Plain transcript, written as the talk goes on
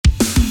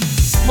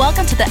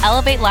welcome to the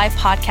Elevate Life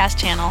podcast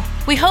channel.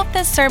 We hope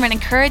this sermon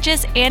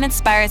encourages and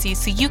inspires you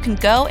so you can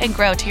go and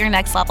grow to your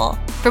next level.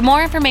 For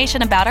more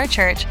information about our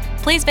church,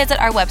 please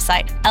visit our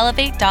website,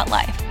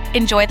 elevate.life.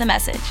 Enjoy the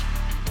message.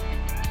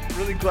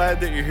 Really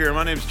glad that you're here.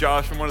 My name's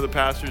Josh. I'm one of the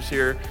pastors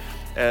here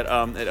at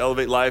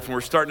Elevate Life, and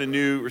we're starting a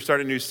new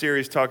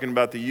series talking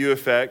about the U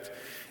effect.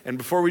 And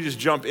before we just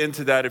jump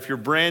into that, if you're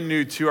brand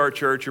new to our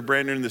church, you're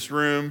brand new in this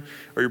room,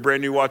 or you're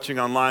brand new watching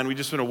online, we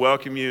just want to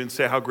welcome you and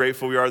say how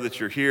grateful we are that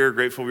you're here,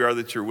 grateful we are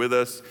that you're with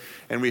us,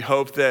 and we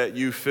hope that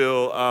you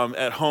feel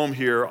at home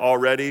here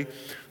already.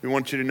 We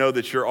want you to know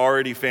that you're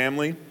already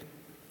family.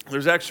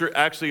 There's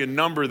actually a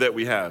number that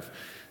we have,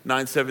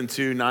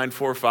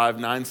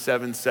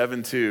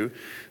 972-945-9772.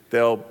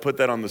 They'll put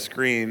that on the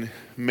screen,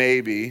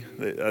 maybe.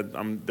 They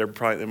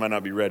might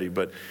not be ready,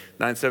 but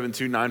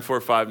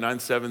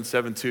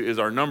 972-945-9772 is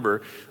our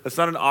number. That's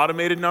not an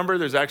automated number.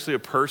 There's actually a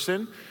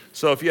person.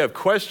 So if you have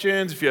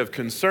questions, if you have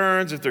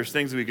concerns, if there's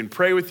things that we can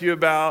pray with you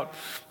about,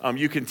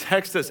 you can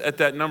text us at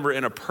that number,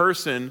 and a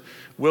person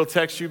will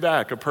text you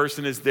back. A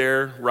person is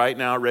there right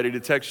now ready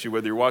to text you,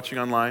 whether you're watching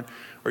online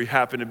or you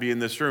happen to be in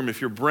this room. If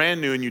you're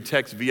brand new and you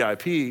text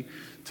VIP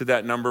to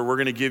that number, we're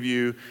going to give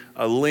you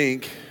a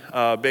link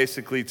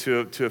basically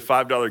to a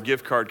 $5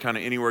 gift card kind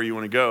of anywhere you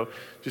want to go,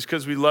 just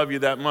because we love you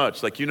that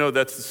much. Like,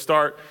 that's the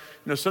start.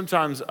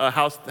 Sometimes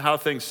how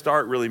things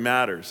start really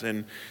matters.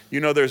 And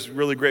there's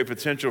really great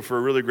potential for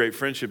a really great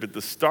friendship. At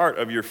the start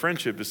of your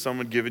friendship is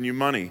someone giving you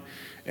money.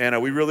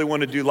 And we really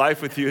want to do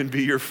life with you and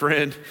be your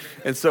friend.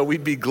 And so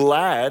we'd be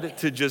glad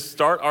to just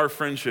start our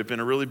friendship in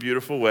a really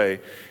beautiful way.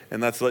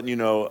 And that's letting you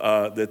know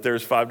that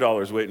there's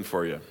 $5 waiting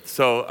for you.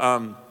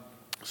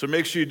 So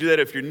make sure you do that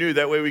if you're new.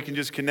 That way we can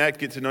just connect,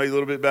 get to know you a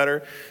little bit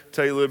better,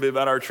 tell you a little bit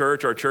about our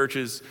church. Our church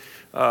is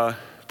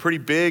pretty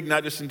big,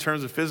 not just in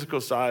terms of physical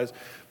size,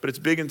 but it's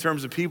big in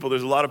terms of people.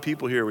 There's a lot of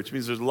people here, which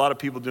means there's a lot of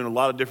people doing a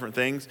lot of different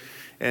things.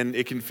 And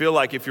it can feel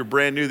like if you're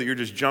brand new that you're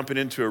just jumping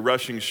into a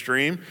rushing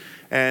stream.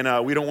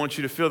 And we don't want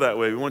you to feel that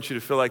way. We want you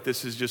to feel like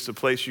this is just a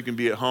place you can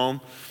be at home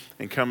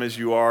and come as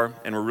you are.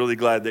 And we're really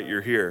glad that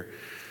you're here.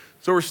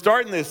 So we're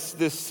starting this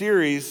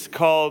series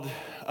called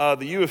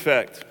The U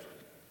Effect.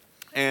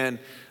 And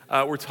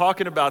we're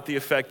talking about the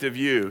effect of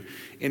you.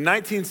 In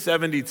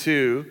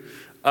 1972,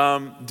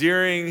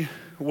 during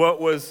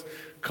what was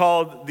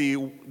called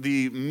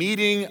the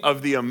meeting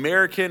of the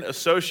American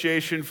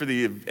Association for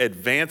the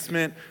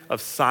Advancement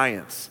of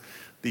Science,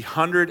 the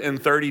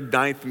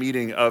 139th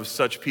meeting of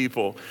such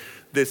people,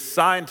 this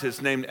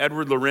scientist named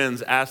Edward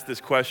Lorenz asked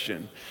this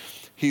question.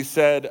 He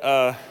said,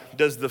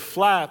 does the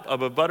flap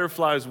of a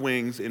butterfly's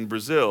wings in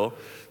Brazil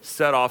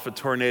set off a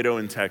tornado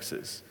in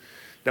Texas?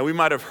 Now, we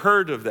might have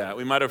heard of that.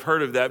 We might have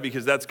heard of that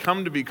because that's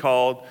come to be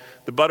called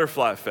the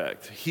butterfly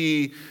effect.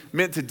 He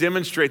meant to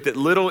demonstrate that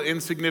little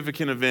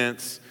insignificant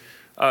events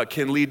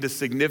can lead to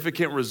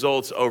significant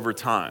results over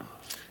time.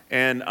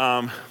 And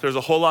there's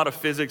a whole lot of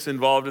physics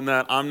involved in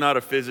that. I'm not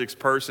a physics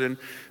person,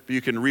 but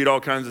you can read all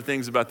kinds of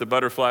things about the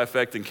butterfly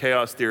effect and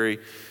chaos theory.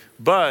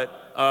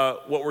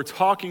 But what we're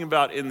talking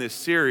about in this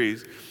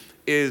series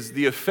is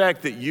the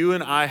effect that you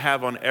and I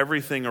have on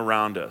everything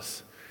around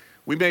us.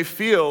 We may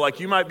feel like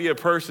you might be a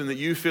person that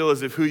you feel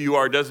as if who you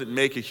are doesn't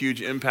make a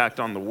huge impact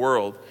on the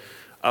world,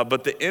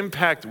 but the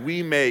impact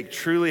we make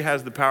truly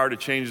has the power to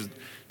change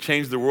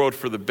the world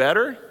for the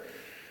better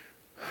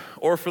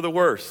or for the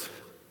worse.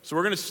 So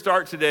we're going to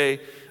start today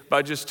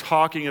by just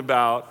talking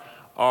about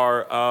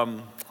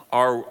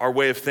our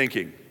way of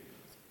thinking,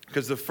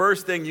 because the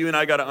first thing you and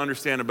I got to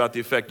understand about the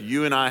effect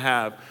you and I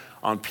have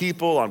on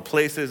people, on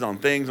places, on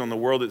things, on the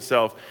world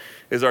itself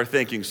is our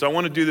thinking. So I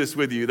want to do this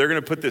with you. They're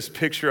going to put this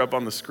picture up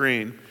on the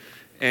screen.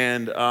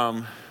 And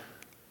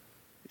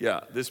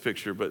this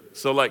picture.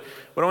 So what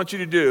I want you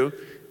to do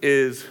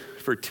is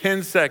for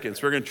 10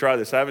 seconds, we're going to try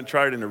this. I haven't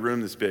tried it in a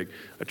room this big.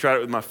 I tried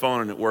it with my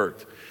phone and it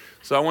worked.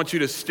 So I want you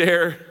to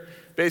stare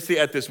basically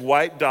at this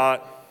white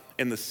dot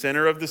in the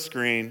center of the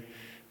screen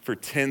for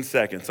 10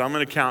 seconds. I'm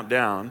going to count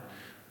down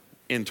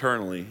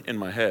internally in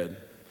my head.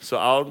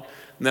 So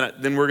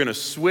then we're going to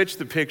switch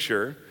the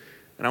picture.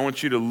 And I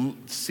want you to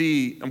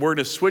see, and we're going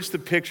to switch the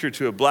picture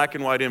to a black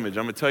and white image.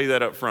 I'm going to tell you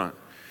that up front.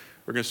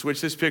 We're going to switch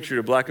this picture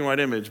to a black and white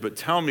image, but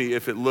tell me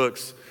if it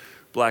looks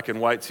black and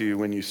white to you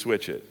when you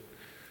switch it.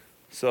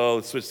 So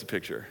let's switch the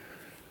picture.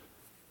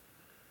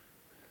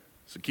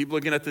 So keep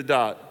looking at the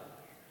dot.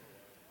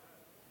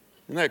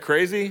 Isn't that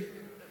crazy?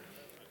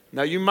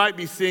 Now you might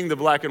be seeing the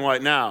black and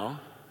white now,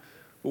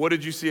 but what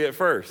did you see at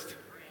first?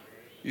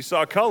 You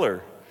saw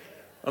color.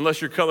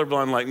 Unless you're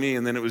colorblind like me,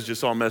 and then it was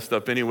just all messed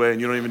up anyway,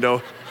 and you don't even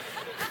know.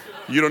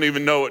 You don't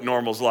even know what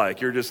normal's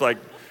like. You're just like,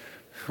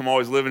 I'm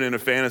always living in a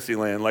fantasy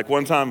land. Like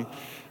one time,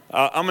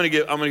 I'm gonna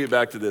get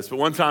back to this, but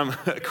one time,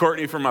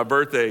 Courtney, for my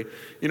birthday,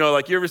 you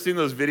ever seen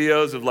those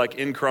videos of like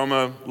in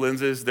chroma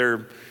lenses?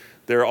 They're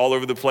all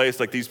over the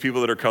place. Like these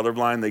people that are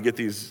colorblind, they get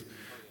these.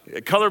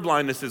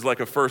 Colorblindness is like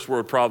a first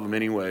world problem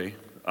anyway,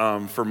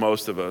 for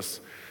most of us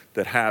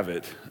that have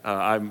it.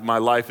 My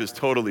life is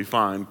totally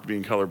fine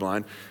being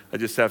colorblind. I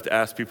just have to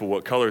ask people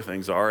what color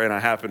things are, and I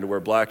happen to wear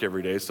black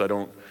every day, so I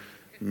don't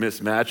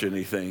mismatch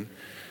anything.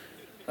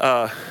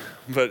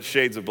 But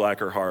shades of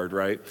black are hard,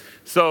 right?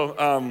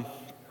 So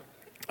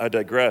I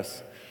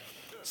digress.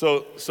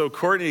 So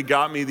Courtney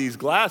got me these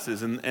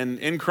glasses, and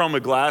in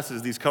Chroma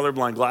glasses, these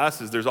colorblind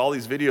glasses, there's all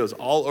these videos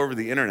all over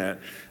the internet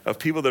of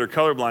people that are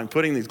colorblind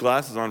putting these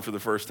glasses on for the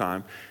first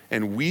time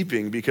and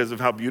weeping because of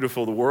how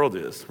beautiful the world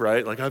is,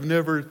 right? Like, I've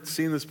never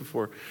seen this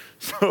before.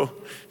 So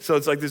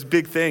it's like this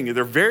big thing.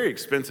 They're very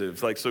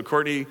expensive. Like, so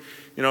Courtney,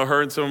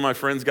 her and some of my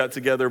friends got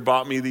together,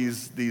 bought me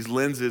these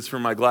lenses for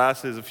my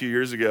glasses a few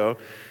years ago.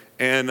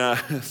 And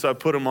so I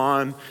put them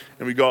on,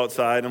 and we go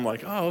outside. I'm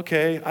like, oh,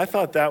 okay. I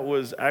thought that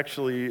was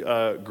actually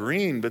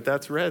green, but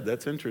that's red.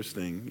 That's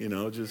interesting.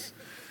 Just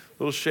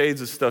little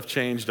shades of stuff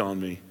changed on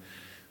me.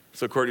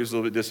 So Courtney was a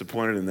little bit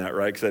disappointed in that,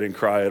 right? Because I didn't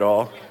cry at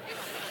all.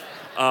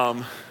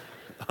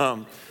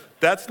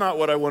 That's not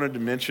what I wanted to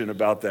mention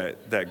about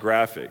that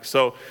graphic.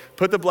 So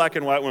put the black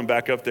and white one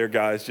back up there,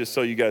 guys, just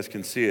so you guys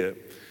can see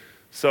it.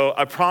 So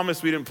I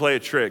promise we didn't play a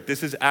trick.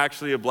 This is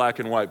actually a black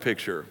and white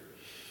picture.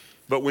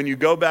 But when you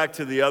go back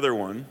to the other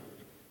one,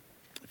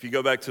 if you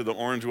go back to the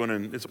orange one,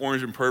 and it's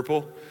orange and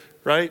purple,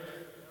 right?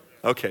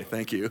 Okay,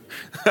 thank you.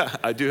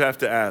 I do have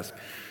to ask.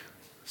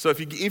 So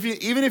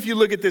even if you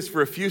look at this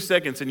for a few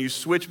seconds and you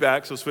switch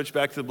back to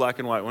the black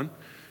and white one,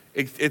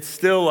 it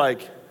still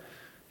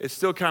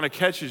kind of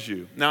catches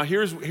you. Now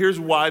here's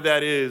why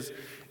that is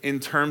in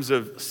terms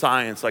of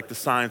science, like the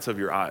science of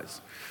your eyes.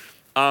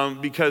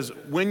 Because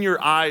when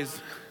your eyes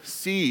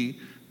see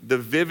the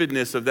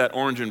vividness of that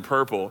orange and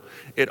purple,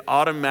 it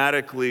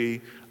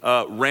automatically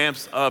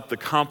ramps up the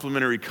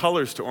complementary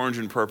colors to orange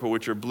and purple,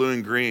 which are blue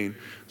and green,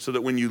 so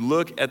that when you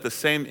look at the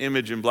same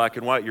image in black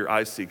and white, your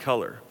eyes see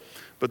color.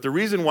 But the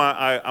reason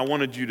why I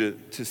wanted you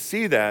to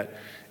see that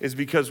is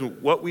because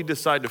what we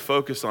decide to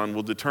focus on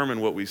will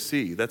determine what we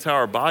see. That's how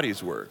our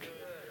bodies work.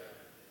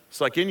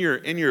 It's like in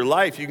your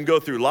life, you can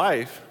go through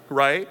life,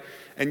 right?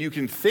 And you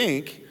can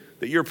think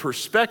that your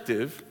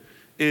perspective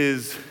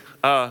is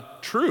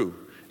true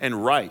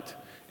and right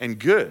and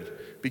good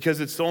because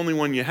it's the only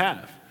one you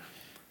have.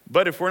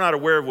 But if we're not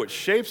aware of what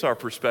shapes our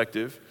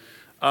perspective,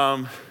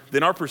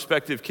 then our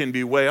perspective can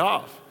be way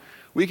off.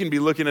 We can be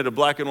looking at a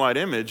black and white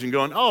image and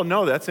going, oh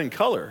no, that's in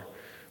color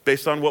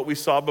based on what we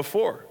saw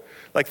before.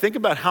 Like, think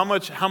about how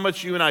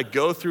much you and I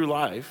go through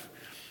life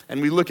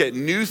and we look at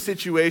new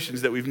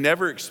situations that we've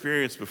never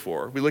experienced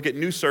before. We look at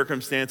new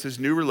circumstances,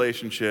 new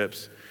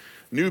relationships,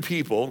 new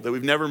people that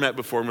we've never met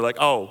before, and we're like,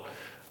 oh,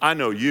 I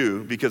know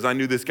you because I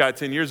knew this guy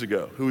 10 years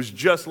ago who was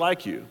just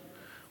like you.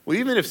 Well,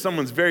 even if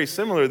someone's very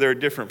similar, they're a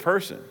different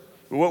person.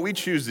 But what we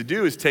choose to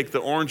do is take the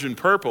orange and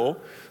purple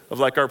of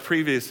like our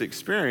previous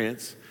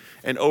experience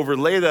and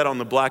overlay that on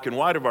the black and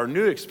white of our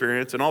new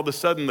experience, and all of a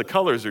sudden the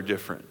colors are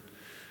different.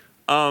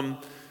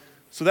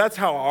 So that's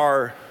how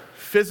our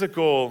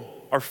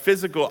physical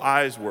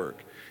eyes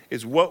work,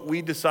 is what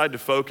we decide to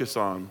focus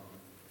on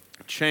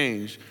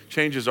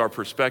changes our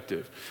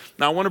perspective.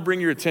 Now, I want to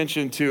bring your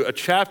attention to a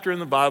chapter in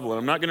the Bible, and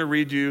I'm not going to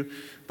read you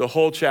the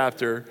whole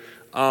chapter,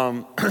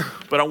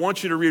 but I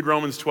want you to read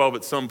Romans 12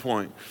 at some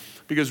point,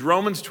 because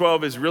Romans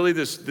 12 is really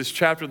this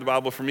chapter of the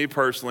Bible for me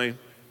personally.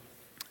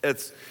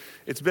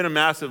 It's been a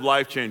massive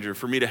life changer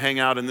for me to hang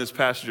out in this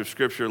passage of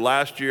Scripture.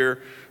 Last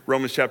year,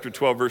 Romans chapter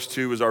 12, verse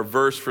 2 was our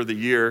verse for the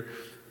year.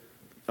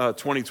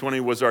 2020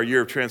 was our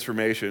year of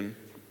transformation.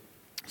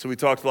 So we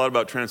talked a lot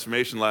about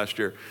transformation last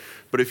year.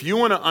 But if you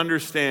want to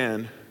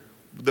understand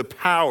the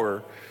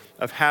power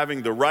of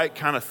having the right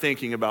kind of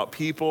thinking about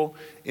people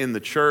in the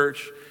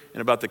church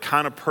and about the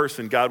kind of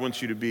person God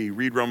wants you to be,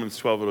 read Romans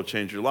 12, it'll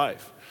change your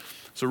life.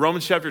 So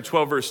Romans chapter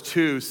 12, verse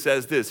 2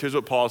 says this. Here's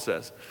what Paul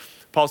says.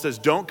 Paul says,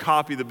 don't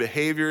copy the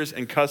behaviors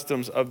and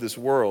customs of this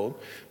world,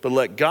 but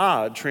let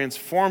God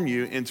transform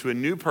you into a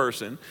new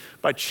person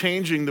by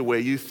changing the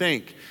way you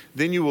think.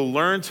 Then you will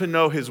learn to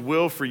know his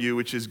will for you,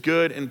 which is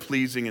good and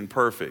pleasing and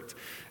perfect.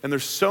 And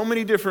there's so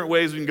many different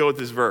ways we can go with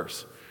this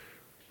verse,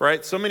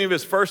 right? So many of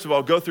us, first of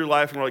all, go through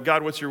life and we're like,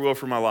 God, what's your will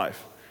for my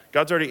life?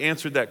 God's already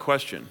answered that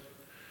question. You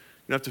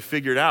don't have to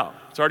figure it out.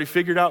 It's already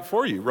figured out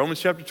for you.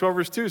 Romans chapter 12,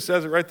 verse 2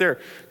 says it right there.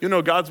 You'll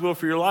know God's will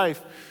for your life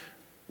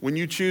when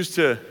you choose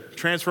to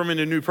transform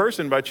into a new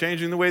person by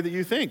changing the way that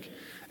you think.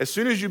 As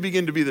soon as you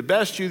begin to be the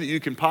best you that you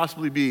can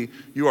possibly be,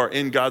 you are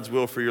in God's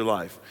will for your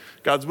life.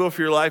 God's will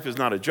for your life is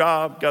not a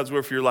job. God's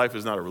will for your life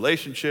is not a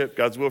relationship.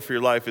 God's will for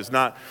your life is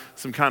not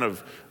some kind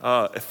of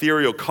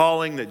ethereal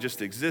calling that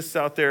just exists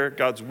out there.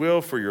 God's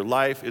will for your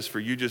life is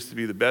for you just to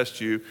be the best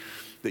you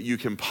that you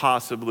can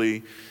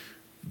possibly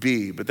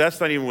be. But that's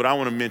not even what I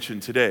want to mention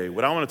today.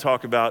 What I want to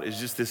talk about is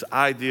just this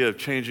idea of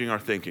changing our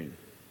thinking.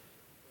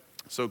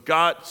 So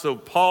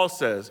Paul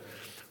says,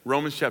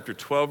 Romans chapter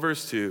 12,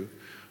 verse 2,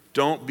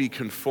 don't be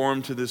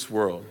conformed to this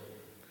world,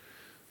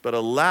 but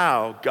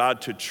allow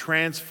God to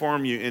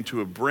transform you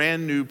into a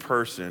brand new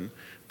person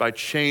by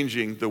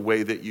changing the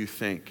way that you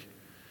think,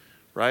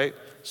 right?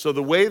 So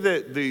the way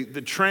that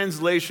the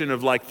translation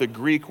of like the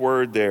Greek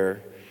word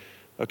there,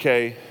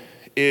 okay,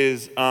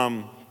 is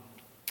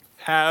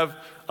have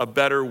a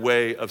better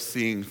way of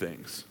seeing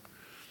things.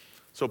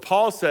 So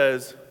Paul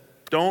says,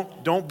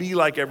 Don't be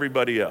like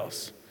everybody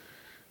else.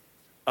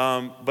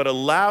 But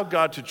allow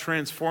God to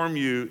transform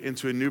you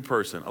into a new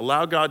person.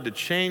 Allow God to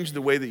change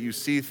the way that you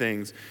see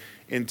things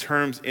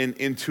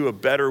into a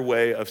better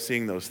way of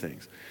seeing those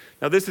things.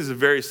 Now, this is a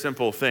very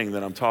simple thing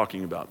that I'm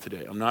talking about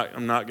today. I'm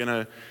not going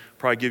to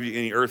probably give you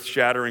any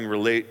earth-shattering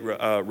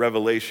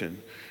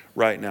revelation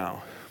right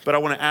now. But I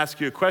want to ask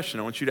you a question.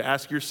 I want you to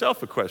ask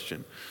yourself a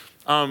question.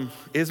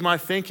 Is my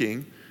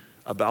thinking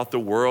about the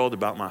world,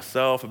 about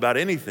myself, about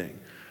anything,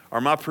 are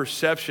my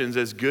perceptions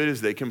as good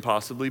as they can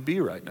possibly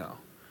be right now?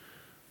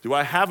 Do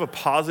I have a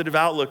positive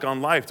outlook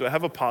on life? Do I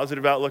have a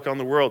positive outlook on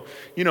the world?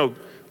 You know,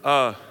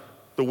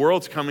 the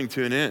world's coming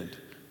to an end,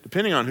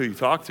 depending on who you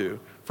talk to,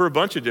 for a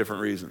bunch of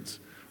different reasons.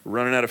 We're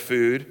running out of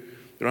food.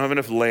 We don't have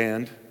enough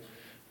land.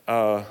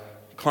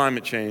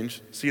 Climate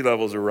change. Sea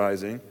levels are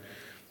rising.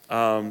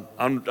 I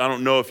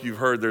don't know if you've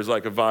heard there's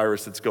like a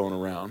virus that's going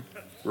around,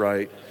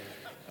 right?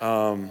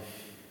 There's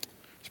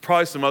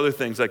probably some other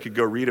things I could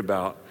go read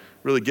about,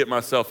 really get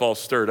myself all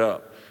stirred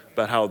up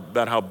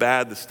about how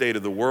bad the state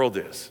of the world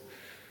is.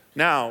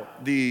 Now,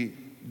 the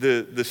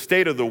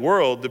state of the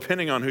world,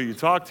 depending on who you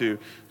talk to,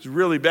 is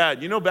really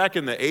bad. You know, back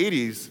in the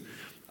 80s,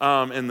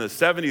 in the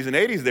 70s and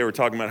 80s, they were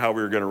talking about how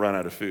we were going to run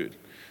out of food.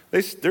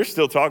 They're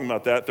still talking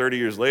about that 30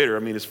 years later. I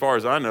mean, as far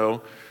as I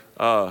know,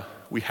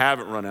 we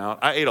haven't run out.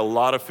 I ate a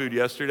lot of food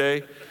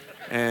yesterday,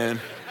 and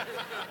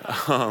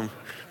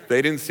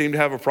they didn't seem to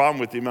have a problem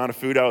with the amount of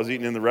food I was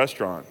eating in the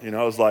restaurant. You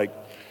know, I was like,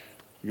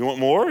 you want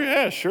more?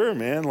 Yeah, sure,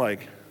 man.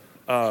 Like,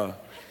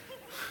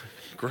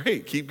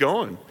 great, keep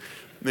going.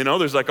 You know,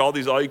 there's like all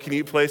these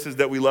all-you-can-eat places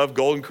that we love.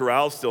 Golden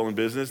Corral's still in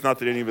business. Not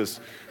that any of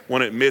us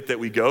want to admit that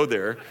we go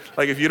there.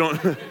 Like, if you don't,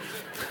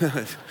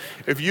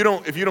 if you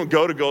don't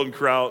go to Golden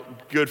Corral,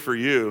 good for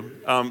you.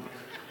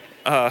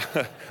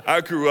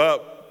 I grew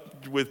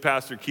up with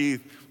Pastor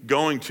Keith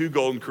going to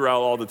Golden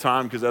Corral all the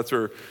time because that's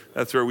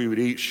where we would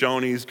eat.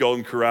 Shoney's,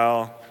 Golden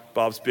Corral,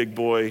 Bob's Big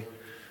Boy,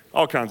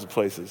 all kinds of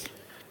places.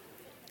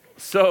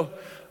 So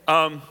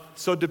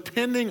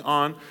depending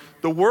on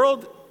the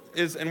world.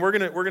 And we're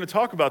gonna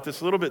talk about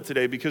this a little bit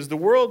today, because the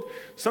world,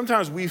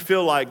 sometimes we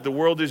feel like the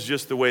world is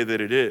just the way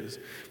that it is.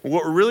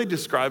 What we're really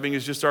describing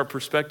is just our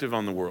perspective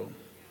on the world,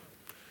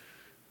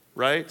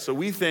 right? So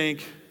we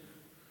think,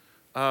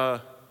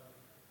 well,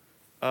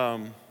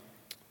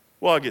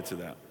 I'll get to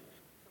that.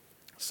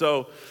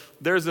 So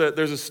there's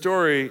a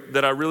story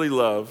that I really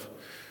love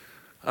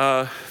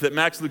that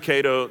Max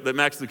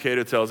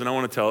Lucado tells, and I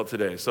want to tell it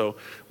today. So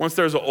once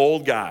there was an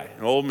old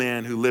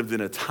man who lived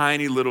in a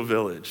tiny little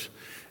village.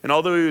 And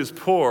although he was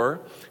poor,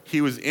 he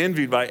was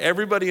envied by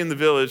everybody in the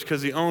village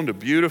because he owned a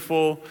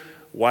beautiful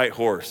white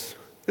horse.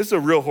 This is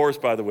a real horse,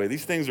 by the way.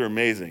 These things are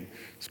amazing.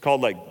 It's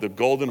called like the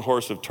golden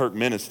horse of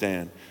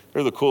Turkmenistan.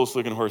 They're the coolest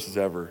looking horses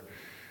ever.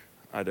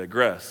 I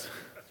digress.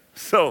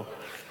 So,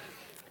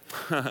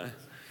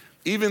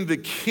 even the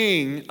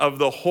king of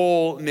the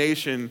whole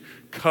nation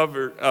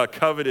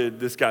coveted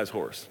this guy's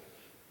horse.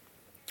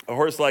 A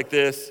horse like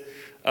this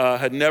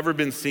had never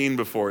been seen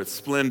before. Its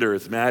splendor,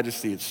 its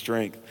majesty, its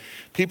strength.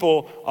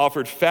 People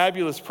offered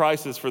fabulous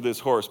prices for this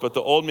horse, but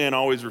the old man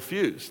always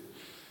refused.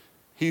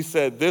 He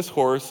said, "This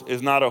horse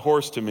is not a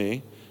horse to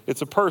me,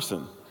 it's a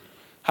person.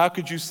 How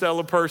could you sell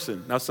a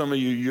person?" Now, some of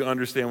you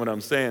understand what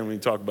I'm saying when you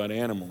talk about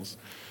animals.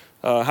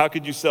 How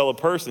could you sell a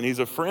person? He's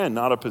a friend,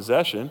 not a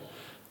possession.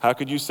 How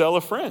could you sell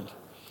a friend?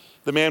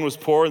 The man was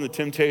poor and the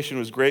temptation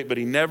was great, but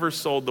he never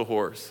sold the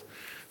horse.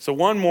 So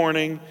one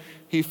morning,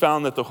 he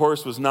found that the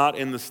horse was not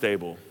in the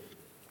stable.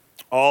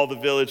 All the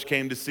village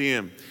came to see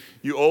him.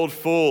 "You old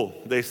fool,"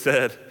 they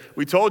said.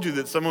 "We told you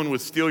that someone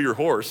would steal your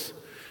horse.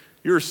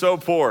 You are so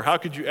poor. How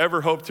could you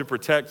ever hope to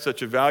protect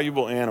such a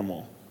valuable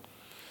animal?"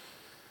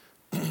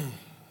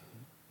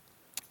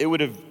 It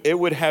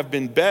would have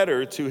been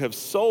better to have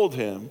sold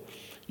him.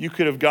 You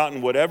could have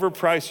gotten whatever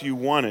price you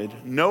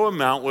wanted. No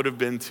amount would have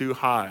been too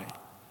high.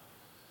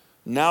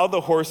 Now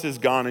the horse is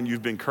gone and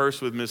you've been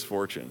cursed with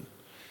misfortune.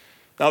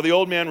 Now the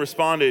old man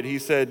responded. He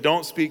said,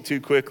 "Don't speak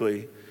too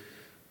quickly.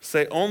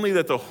 Say only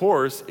that the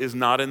horse is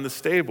not in the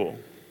stable.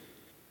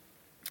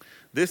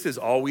 This is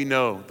all we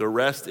know. The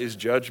rest is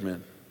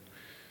judgment.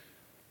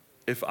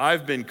 If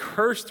I've been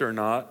cursed or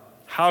not,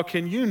 how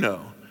can you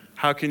know?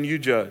 How can you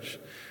judge?"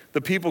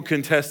 The people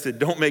contested,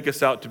 "Don't make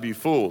us out to be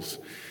fools.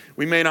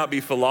 We may not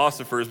be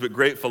philosophers, but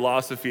great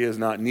philosophy is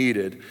not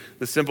needed.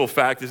 The simple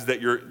fact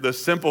that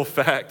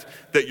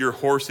your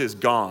horse is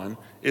gone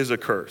is a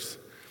curse."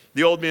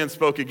 The old man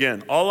spoke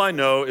again. "All I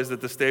know is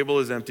that the stable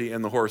is empty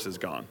and the horse is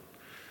gone.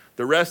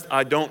 The rest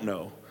I don't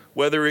know.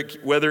 Whether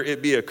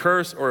it be a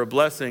curse or a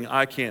blessing,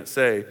 I can't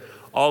say.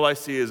 All I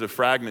see is a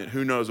fragment.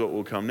 Who knows what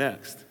will come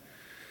next?"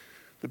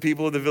 The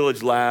people of the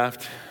village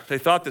laughed. They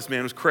thought this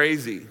man was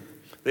crazy.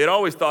 They had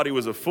always thought he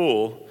was a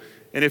fool,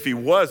 and if he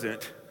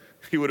wasn't,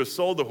 he would have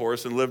sold the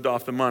horse and lived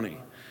off the money.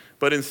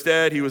 But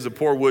instead, he was a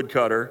poor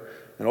woodcutter,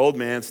 an old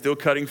man still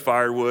cutting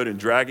firewood and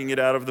dragging it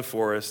out of the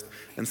forest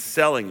and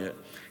selling it.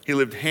 He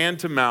lived hand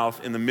to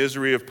mouth in the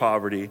misery of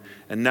poverty,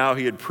 and now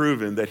he had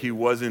proven that he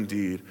was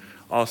indeed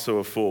also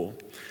a fool.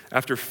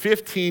 After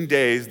 15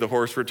 days, the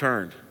horse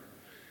returned.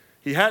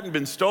 He hadn't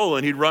been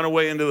stolen. He'd run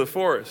away into the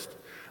forest.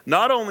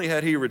 Not only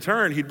had he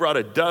returned, he'd brought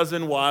a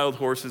dozen wild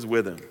horses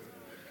with him.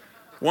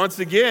 Once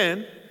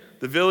again,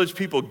 the village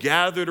people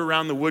gathered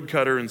around the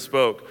woodcutter and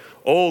spoke,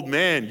 "Old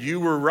man, you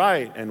were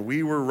right and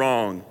we were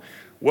wrong.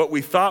 What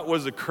we thought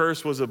was a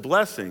curse was a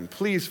blessing.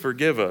 Please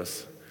forgive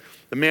us."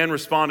 The man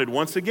responded,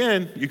 "Once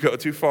again, you go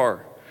too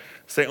far.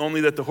 Say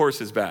only that the horse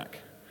is back.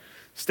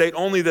 State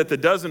only that the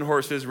dozen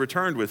horses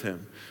returned with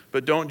him,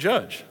 but don't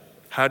judge.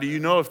 How do you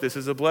know if this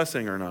is a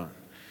blessing or not?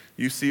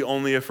 You see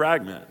only a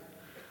fragment.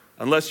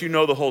 Unless you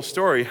know the whole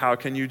story, how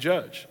can you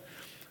judge?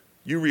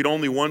 You read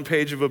only one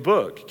page of a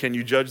book. Can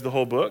you judge the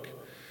whole book?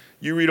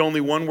 You read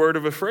only one word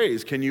of a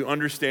phrase. Can you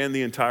understand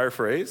the entire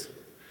phrase?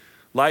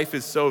 Life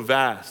is so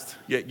vast,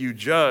 yet you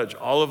judge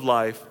all of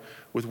life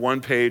with one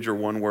page or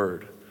one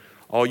word.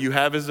 All you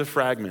have is a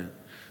fragment.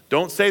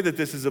 Don't say that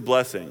this is a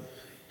blessing.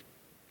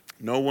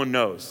 No one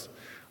knows.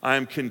 I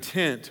am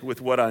content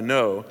with what I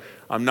know.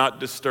 I'm not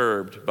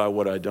disturbed by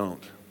what I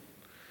don't."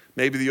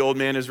 Maybe the old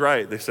man is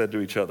right, they said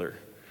to each other.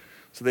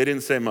 So they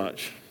didn't say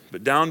much,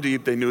 but down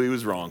deep they knew he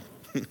was wrong.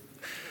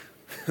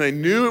 They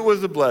knew it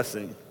was a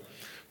blessing.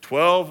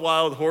 12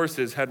 wild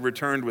horses had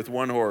returned with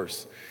one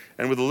horse,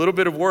 and with a little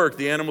bit of work,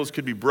 the animals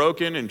could be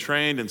broken and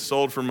trained and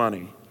sold for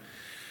money.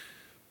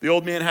 The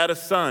old man had a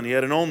son, he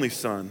had an only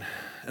son,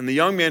 and the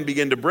young man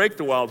began to break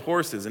the wild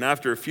horses, and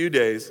after a few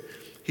days,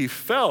 he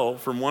fell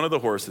from one of the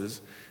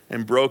horses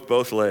and broke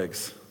both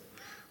legs.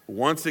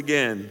 Once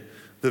again,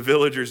 the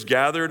villagers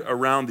gathered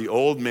around the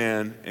old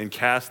man and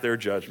cast their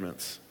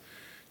judgments.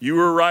 "You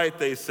were right,"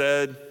 they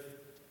said.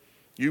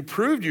 "You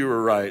proved you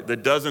were right. The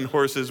dozen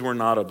horses were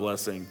not a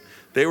blessing.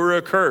 They were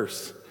a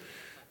curse.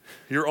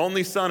 Your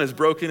only son has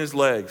broken his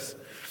legs,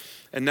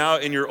 and now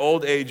in your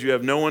old age you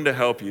have no one to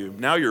help you.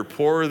 Now you're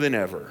poorer than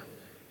ever."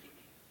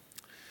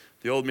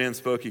 The old man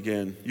spoke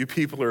again. "You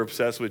people are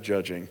obsessed with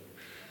judging.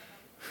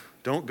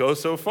 Don't go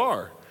so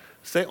far.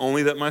 Say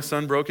only that my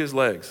son broke his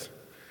legs.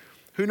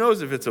 Who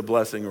knows if it's a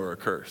blessing or a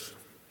curse?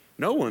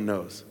 No one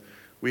knows.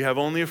 We have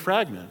only a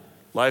fragment.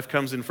 Life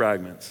comes in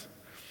fragments."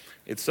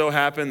 It so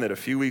happened that a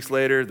few weeks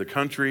later, the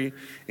country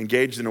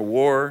engaged in a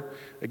war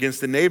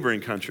against the neighboring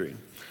country.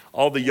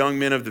 All the young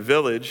men of the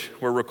village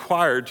were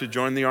required to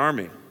join the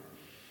army.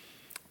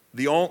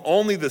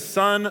 Only the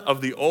son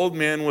of the old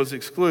man was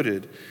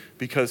excluded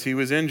because he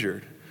was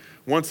injured.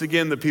 Once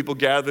again, the people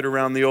gathered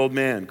around the old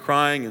man,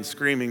 crying and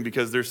screaming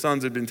because their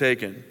sons had been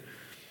taken.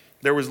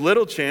 There was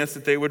little chance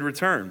that they would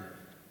return.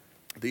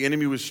 The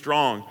enemy was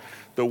strong.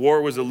 The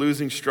war was a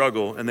losing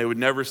struggle, and they would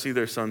never see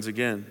their sons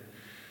again.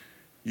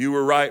 "You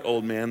were right,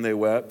 old man," they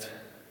wept.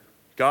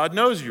 "God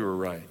knows you were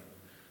right.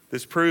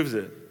 This proves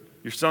it.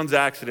 Your son's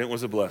accident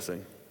was a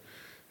blessing.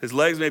 His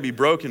legs may be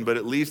broken, but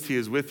at least he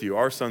is with you.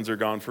 Our sons are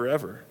gone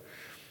forever."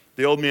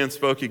 The old man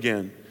spoke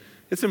again.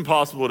 "It's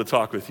impossible to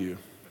talk with you.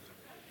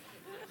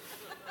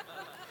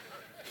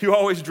 You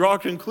always draw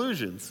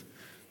conclusions.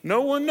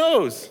 No one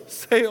knows.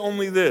 Say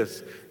only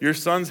this: your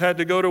sons had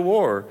to go to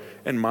war,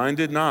 and mine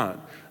did not.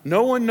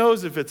 No one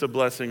knows if it's a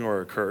blessing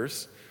or a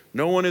curse.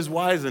 No one is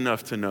wise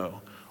enough to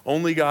know.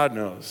 Only God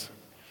knows."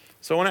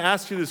 So I want to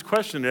ask you this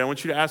question today. I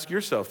want you to ask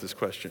yourself this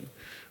question.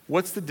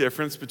 What's the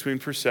difference between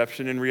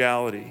perception and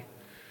reality?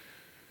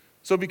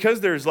 So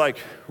because there's like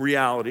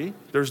reality,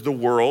 there's the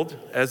world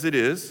as it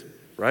is,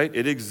 right?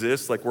 It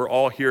exists, like we're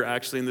all here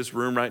actually in this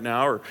room right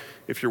now, or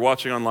if you're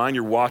watching online,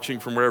 you're watching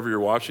from wherever you're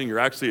watching. You're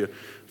actually a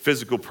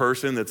physical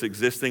person that's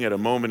existing at a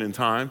moment in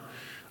time.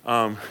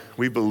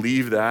 We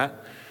believe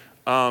that.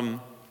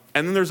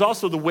 And then there's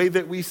also the way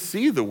that we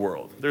see the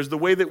world. There's the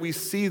way that we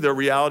see the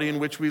reality in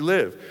which we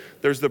live.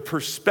 There's the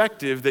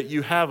perspective that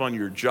you have on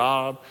your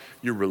job,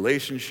 your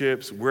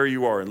relationships, where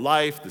you are in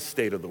life, the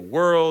state of the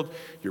world,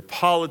 your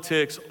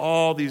politics,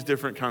 all these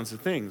different kinds of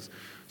things.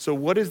 So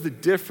what is the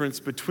difference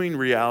between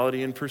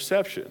reality and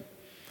perception?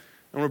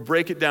 I'm going to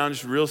break it down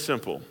just real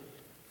simple.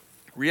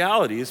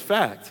 Reality is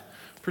fact.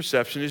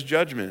 Perception is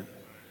judgment.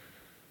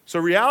 So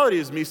reality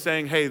is me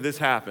saying, hey, this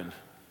happened.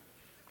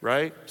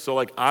 Right? So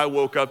like I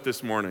woke up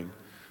this morning.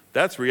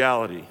 That's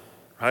reality,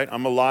 right?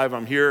 I'm alive,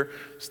 I'm here,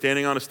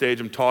 standing on a stage,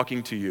 I'm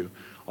talking to you.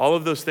 All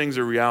of those things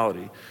are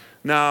reality.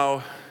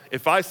 Now,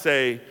 if I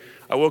say,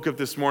 I woke up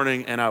this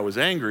morning and I was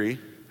angry,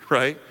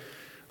 right?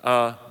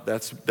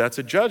 That's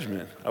a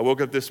judgment. I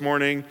woke up this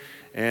morning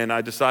and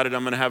I decided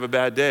I'm gonna have a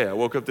bad day. I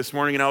woke up this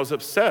morning and I was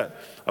upset.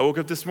 I woke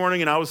up this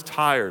morning and I was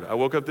tired. I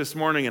woke up this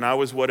morning and I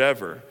was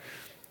whatever.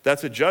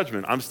 That's a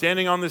judgment. I'm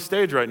standing on this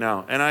stage right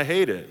now and I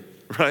hate it,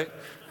 right?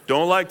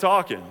 Don't like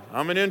talking.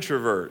 I'm an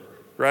introvert,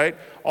 right?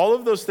 All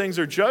of those things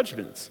are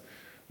judgments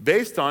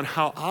based on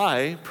how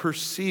I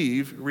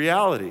perceive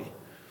reality.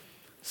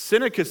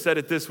 Seneca said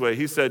it this way.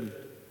 He said,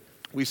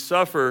 we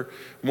suffer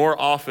more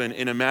often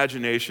in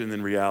imagination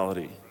than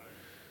reality.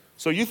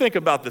 So you think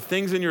about the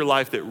things in your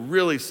life that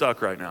really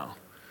suck right now.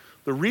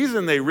 The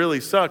reason they really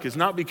suck is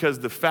not because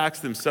the facts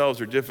themselves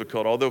are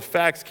difficult, although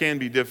facts can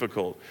be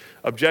difficult.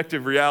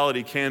 Objective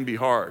reality can be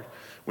hard.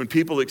 When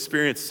people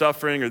experience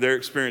suffering or they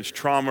experience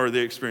trauma or they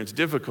experience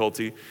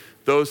difficulty,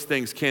 those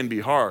things can be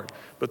hard.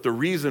 But the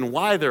reason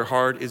why they're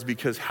hard is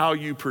because how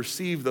you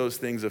perceive those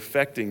things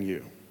affecting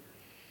you.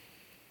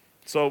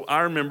 So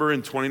I remember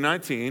in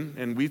 2019,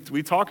 and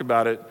we talk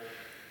about it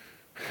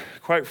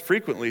quite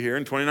frequently here,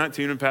 in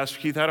 2019 when Pastor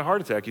Keith had a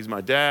heart attack. He's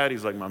my dad,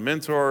 he's like my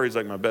mentor, he's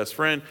like my best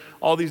friend,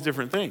 all these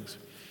different things.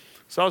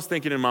 So I was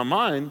thinking in my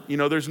mind,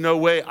 there's no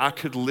way I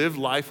could live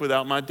life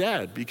without my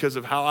dad because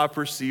of how I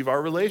perceive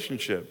our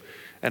relationship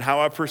and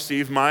how I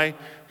perceive my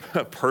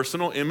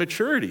personal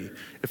immaturity.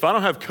 If I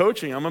don't have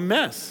coaching, I'm a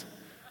mess,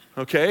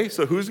 okay?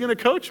 So who's gonna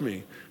coach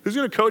me? Who's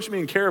gonna coach me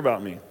and care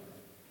about me?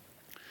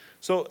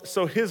 So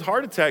his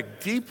heart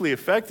attack deeply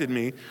affected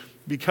me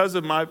because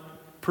of my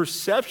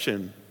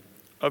perception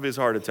of his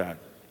heart attack.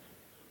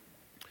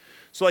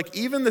 So like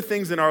even the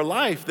things in our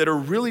life that are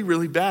really,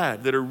 really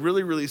bad, that are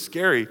really, really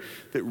scary,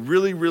 that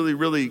really, really,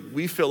 really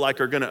we feel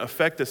like are gonna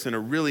affect us in a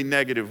really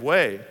negative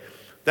way,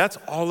 that's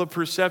all a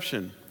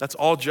perception. That's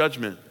all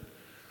judgment.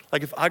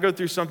 Like if I go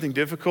through something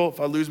difficult,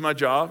 if I lose my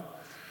job,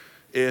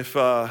 if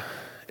the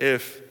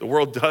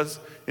world does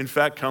in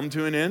fact come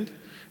to an end,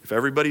 if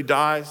everybody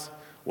dies,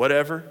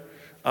 whatever,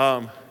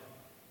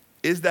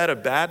 is that a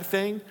bad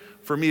thing?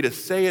 For me to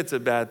say it's a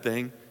bad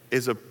thing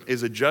is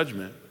a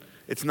judgment.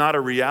 It's not a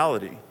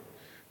reality.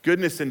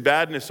 Goodness and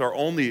badness are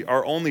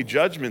only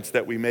judgments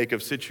that we make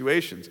of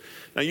situations.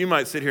 Now you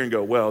might sit here and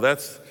go, well,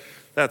 that's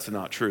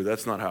not true.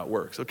 That's not how it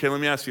works. Okay, let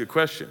me ask you a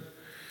question.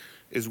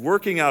 Is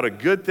working out a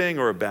good thing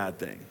or a bad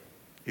thing?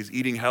 Is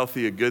eating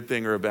healthy a good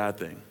thing or a bad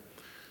thing?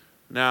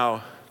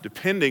 Now,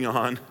 depending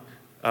on,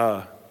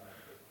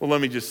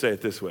 let me just say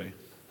it this way.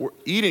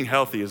 Eating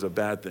healthy is a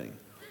bad thing,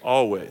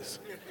 always.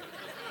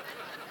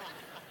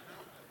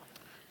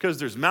 Because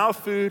there's mouth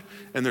food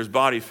and there's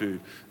body food.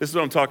 This is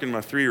what I'm talking to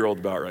my 3-year-old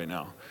about right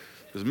now.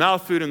 There's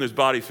mouth food and there's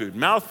body food.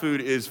 Mouth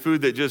food is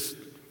food that just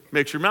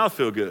makes your mouth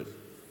feel good,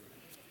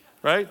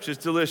 right?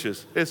 Just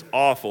delicious. It's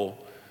awful.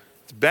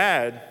 It's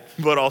bad,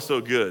 but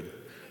also good,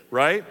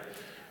 right?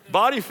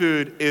 Body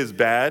food is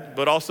bad,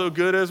 but also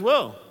good as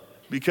well,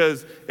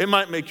 because it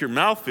might make your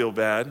mouth feel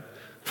bad,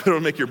 but it'll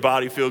make your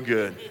body feel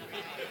good,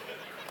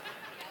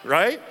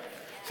 right?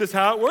 It's just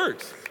how it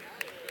works.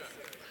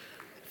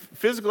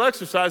 Physical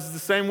exercise is the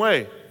same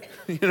way,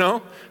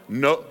 No,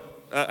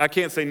 I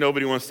can't say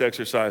nobody wants to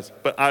exercise,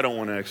 but I don't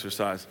want to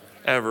exercise,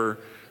 ever.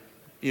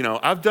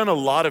 I've done a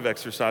lot of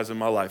exercise in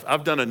my life.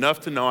 I've done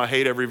enough to know I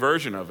hate every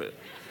version of it.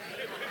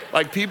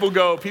 Like people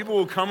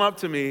will come up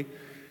to me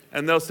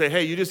and they'll say,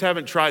 hey, you just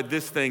haven't tried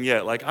this thing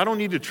yet. Like, I don't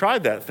need to try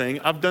that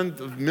thing. I've done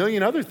a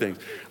million other things.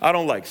 I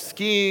don't like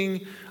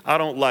skiing. I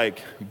don't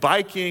like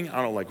biking.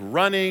 I don't like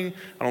running.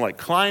 I don't like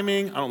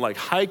climbing. I don't like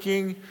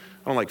hiking.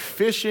 I don't like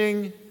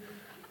fishing.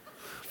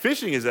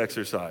 Fishing is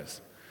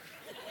exercise.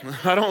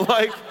 I don't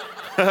like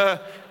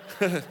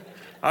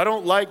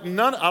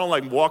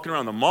walking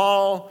around the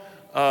mall.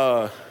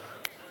 I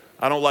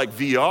don't like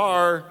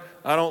VR.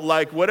 I don't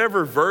like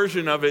whatever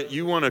version of it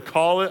you want to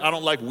call it. I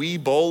don't like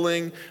Wii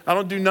bowling. I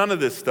don't do none of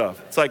this stuff.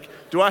 It's like,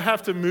 do I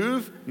have to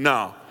move?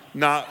 No,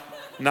 not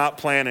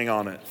planning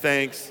on it.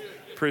 Thanks,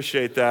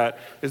 appreciate that.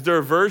 Is there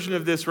a version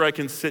of this where I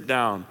can sit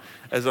down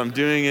as I'm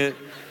doing it?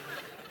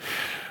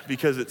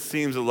 Because it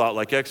seems a lot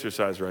like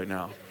exercise right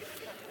now.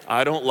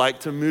 I don't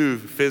like to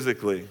move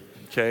physically,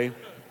 okay?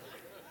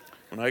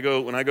 When I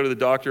go to the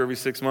doctor every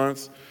 6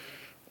 months,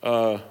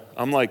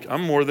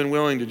 I'm more than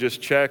willing to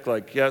just check,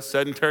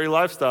 sedentary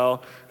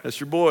lifestyle, that's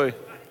your boy.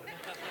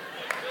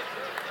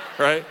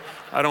 Right?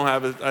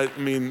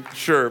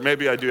 Sure,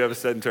 maybe I do have a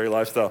sedentary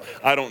lifestyle.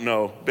 I don't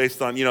know,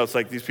 based on, it's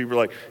like these people are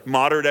like,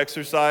 moderate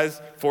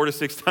exercise 4 to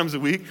 6 times a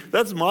week.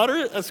 That's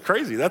moderate? That's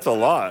crazy, that's a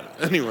lot.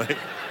 Anyway.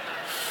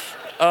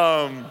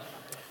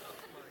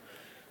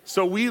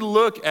 So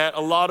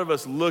a lot of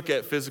us look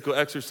at physical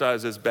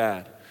exercise as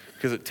bad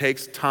because it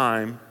takes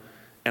time.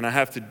 And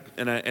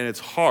and it's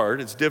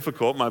hard, it's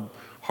difficult. My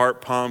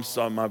heart pumps,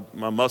 my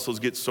muscles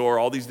get sore,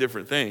 all these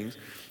different things.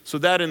 So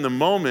that in the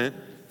moment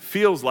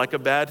feels like a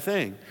bad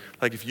thing.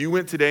 Like if you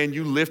went today and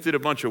you lifted a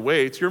bunch of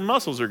weights, your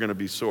muscles are gonna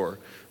be sore.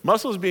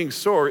 Muscles being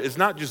sore is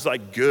not just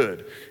like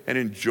good and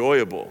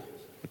enjoyable,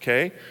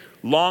 okay?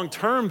 Long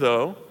term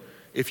though,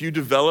 if you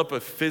develop a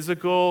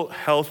physical,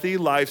 healthy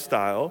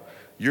lifestyle,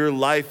 your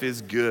life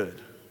is good.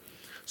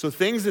 So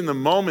things in the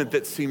moment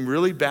that seem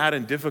really bad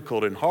and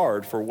difficult and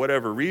hard for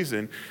whatever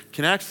reason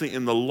can actually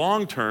in the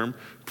long term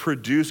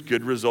produce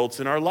good results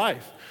in our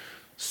life.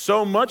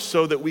 So much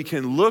so that we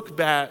can look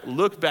back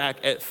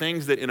at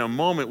things that in a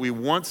moment we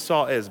once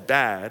saw as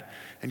bad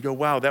and go,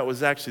 wow, that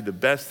was actually the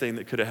best thing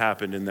that could have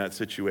happened in that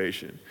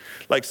situation.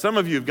 Like some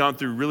of you have gone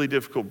through really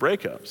difficult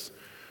breakups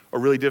or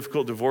really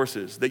difficult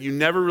divorces that you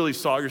never really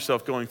saw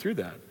yourself going through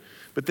that.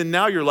 But then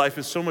now your life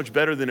is so much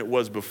better than it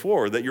was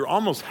before that you're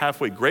almost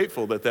halfway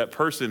grateful that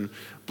person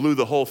blew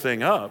the whole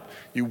thing up.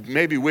 You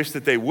maybe wish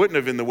that they wouldn't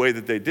have in the way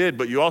that they did,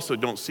 but you also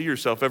don't see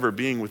yourself ever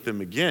being with them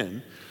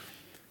again.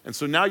 And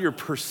so now your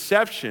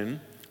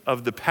perception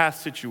of the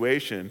past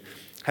situation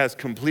has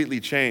completely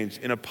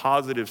changed in a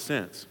positive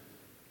sense.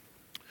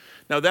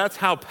 Now that's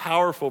how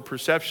powerful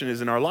perception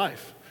is in our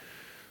life.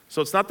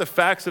 So it's not the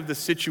facts of the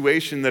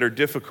situation that are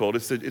difficult,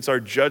 it's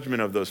our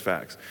judgment of those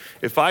facts.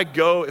 If I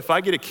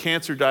get a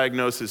cancer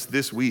diagnosis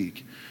this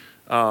week,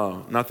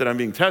 not that I'm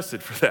being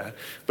tested for that,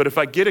 but if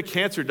I get a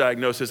cancer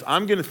diagnosis,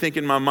 I'm gonna think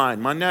in my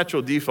mind, my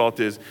natural default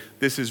is,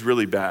 this is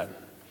really bad.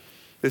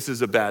 This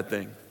is a bad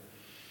thing.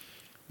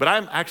 But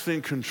I'm actually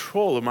in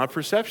control of my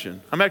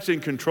perception. I'm actually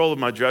in control of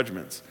my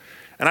judgments.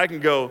 And I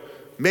can go,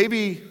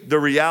 maybe the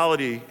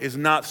reality is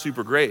not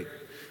super great.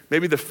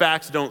 Maybe the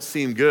facts don't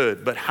seem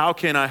good, but how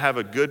can I have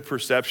a good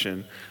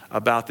perception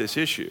about this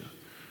issue?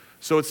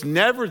 So it's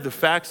never the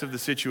facts of the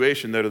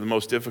situation that are the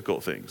most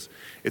difficult things.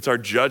 It's our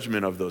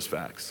judgment of those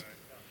facts.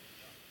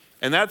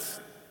 And that's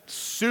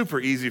super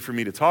easy for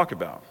me to talk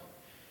about.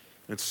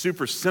 It's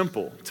super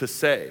simple to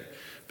say,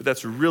 but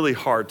that's really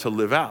hard to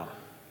live out.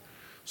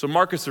 So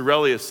Marcus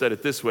Aurelius said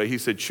it this way. He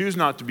said, choose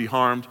not to be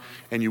harmed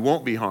and you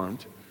won't be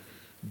harmed.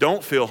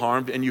 Don't feel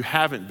harmed and you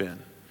haven't been.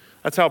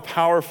 That's how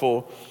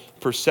powerful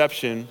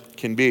perception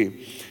can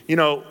be. You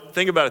know,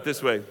 think about it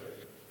this way.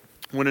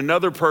 When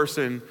another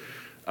person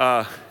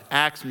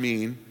acts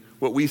mean,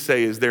 what we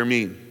say is they're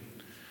mean.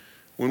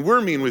 When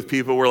we're mean with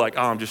people, we're like,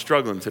 oh, I'm just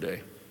struggling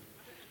today.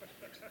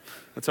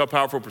 That's how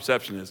powerful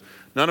perception is.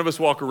 None of us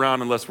walk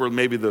around unless we're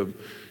maybe the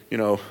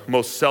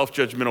most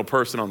self-judgmental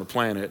person on the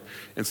planet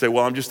and say,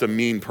 well, I'm just a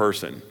mean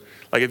person.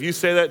 Like if you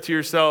say that to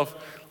yourself,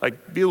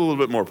 like be a little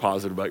bit more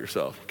positive about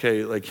yourself,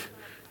 okay? Like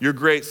you're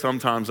great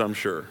sometimes, I'm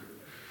sure.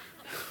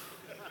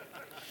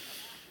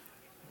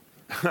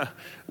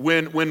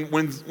 when a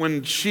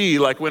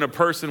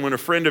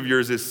friend of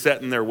yours is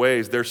set in their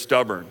ways, they're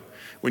stubborn.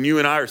 When you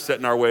and I are set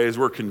in our ways,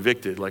 we're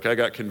convicted. Like I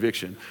got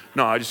conviction.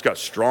 No, I just got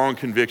strong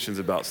convictions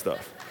about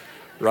stuff,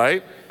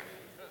 right?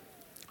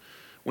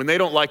 When they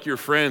don't like your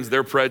friends,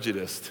 they're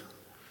prejudiced.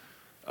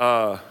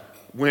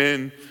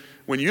 When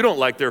you don't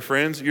like their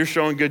friends, you're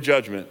showing good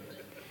judgment.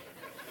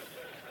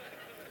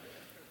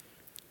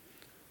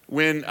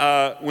 When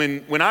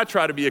I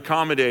try to be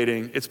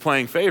accommodating, it's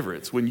playing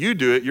favorites. When you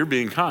do it, you're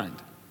being kind,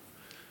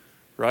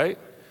 right?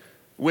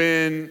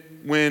 When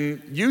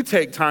you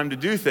take time to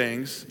do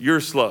things, you're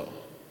slow.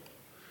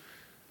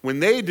 When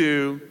they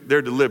do,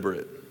 they're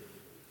deliberate,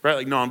 right?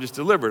 Like, no, I'm just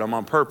deliberate. I'm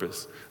on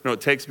purpose. No,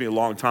 it takes me a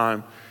long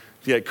time.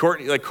 Yeah,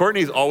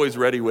 Courtney's always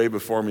ready way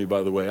before me,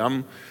 by the way.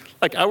 I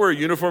wear a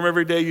uniform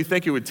every day. You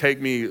think it would take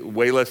me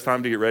way less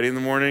time to get ready in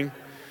the morning?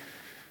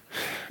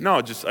 No,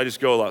 I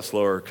just go a lot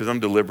slower because I'm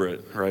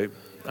deliberate, right?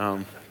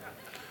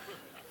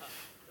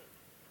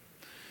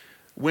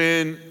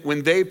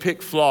 When they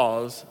pick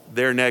flaws,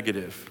 they're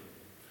negative.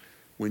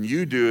 When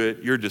you do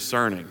it, you're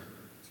discerning,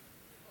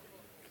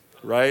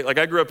 right? Like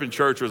I grew up in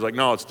church where it was like,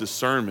 no, it's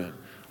discernment.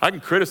 I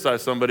can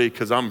criticize somebody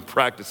because I'm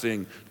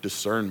practicing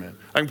discernment.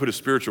 I can put a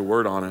spiritual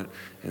word on it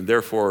and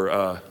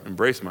therefore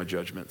embrace my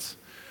judgments.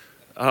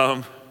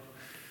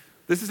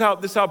 This is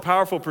how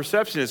powerful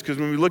perception is, because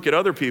when we look at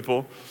other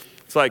people,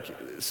 it's like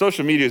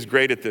social media is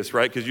great at this,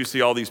 right? Because you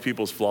see all these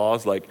people's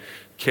flaws. Like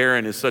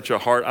Karen is such a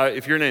hard,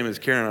 if your name is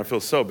Karen, I feel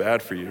so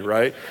bad for you,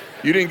 right?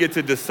 You didn't get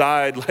to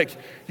decide,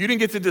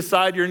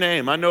 your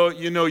name. I know,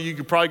 you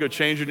could probably go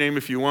change your name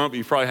if you want, but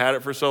you probably had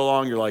it for so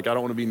long, you're like, I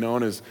don't want to be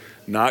known as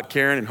not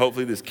Karen, and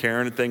hopefully this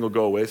Karen thing will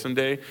go away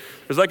someday.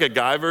 There's like a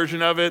guy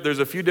version of it. There's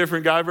a few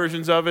different guy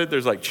versions of it.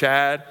 There's like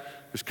Chad,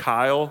 there's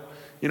Kyle.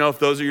 If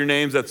those are your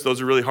names,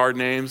 those are really hard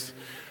names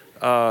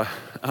to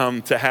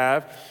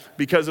have,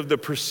 because of the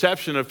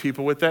perception of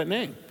people with that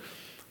name,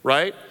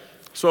 right?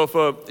 So if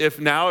a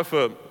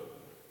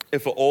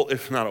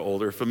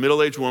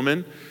middle-aged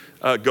woman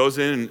goes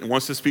in and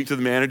wants to speak to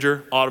the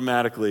manager,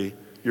 automatically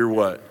you're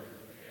what?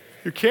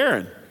 You're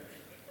Karen.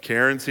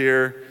 Karen's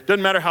here.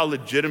 Doesn't matter how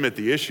legitimate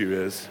the issue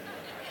is.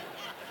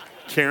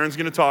 Karen's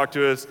gonna talk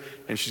to us,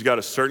 and she's got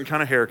a certain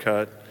kind of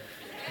haircut,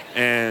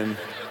 and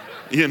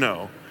she's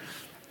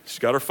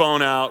got her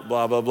phone out,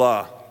 blah, blah,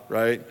 blah,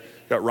 right?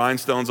 Got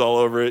rhinestones all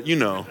over it,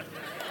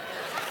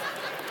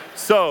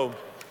 So,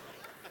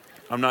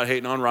 I'm not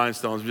hating on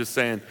rhinestones, I'm just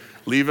saying,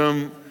 leave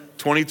them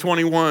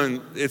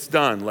 2021, it's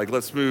done. Like,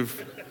 let's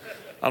move.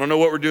 I don't know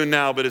what we're doing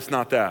now, but it's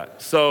not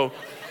that. So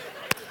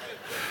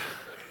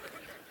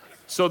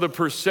the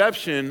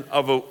perception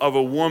of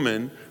a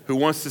woman who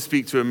wants to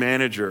speak to a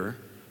manager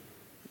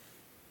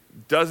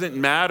doesn't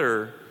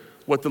matter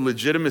what the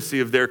legitimacy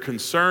of their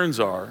concerns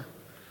are.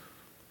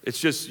 It's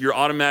just you're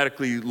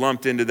automatically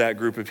lumped into that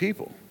group of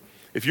people.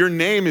 If your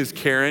name is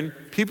Karen,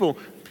 people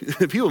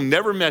who've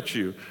never met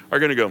you are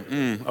gonna go,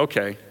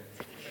 okay.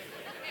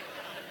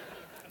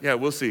 Yeah,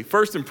 we'll see.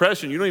 First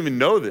impression, you don't even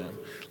know them.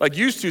 Like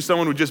used to,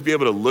 someone would just be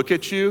able to look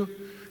at you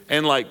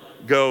and like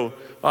go,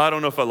 oh, I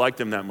don't know if I like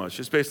them that much,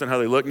 just based on how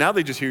they look. Now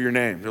they just hear your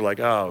name. They're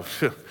like, oh,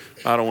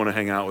 I don't wanna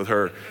hang out with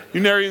her.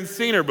 You've never even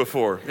seen her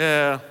before.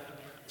 Yeah,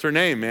 it's her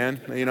name, man,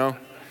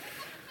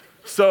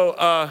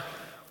 So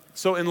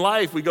in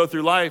life, we go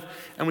through life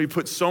and we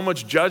put so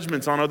much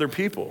judgments on other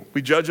people.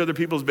 We judge other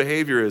people's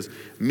behavior as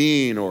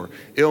mean or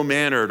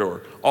ill-mannered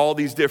or all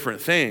these different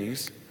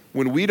things.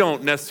 when we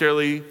don't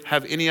necessarily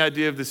have any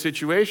idea of the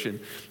situation.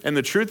 And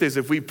the truth is,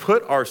 if we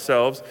put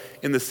ourselves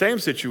in the same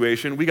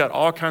situation, we got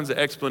all kinds of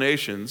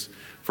explanations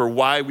for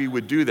why we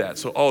would do that.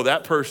 So, oh,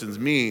 that person's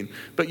mean,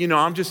 but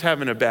I'm just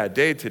having a bad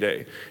day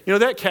today.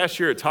 That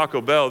cashier at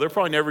Taco Bell, they're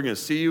probably never gonna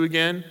see you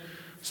again.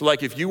 So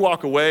like if you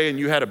walk away and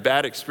you had a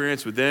bad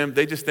experience with them,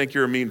 they just think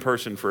you're a mean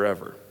person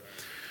forever.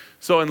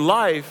 So in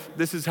life,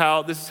 this is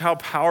how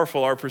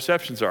powerful our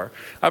perceptions are.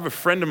 I have a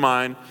friend of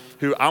mine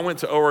who, I went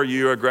to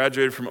ORU, I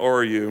graduated from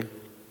ORU,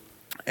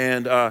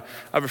 and I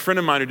have a friend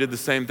of mine who did the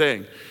same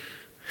thing.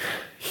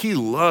 He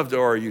loved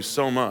ORU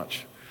so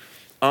much.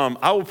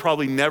 I will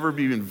probably never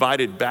be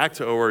invited back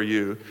to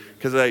ORU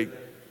because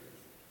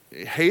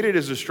hated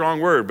is a strong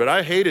word, but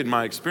I hated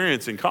my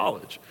experience in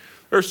college.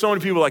 There are so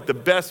many people, like the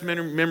best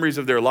memories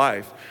of their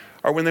life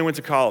are when they went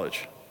to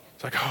college.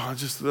 It's like,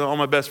 just all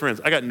my best friends.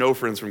 I got no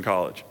friends from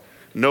college.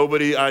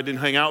 Nobody, I didn't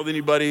hang out with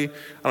anybody.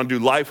 I don't do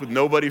life with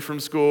nobody from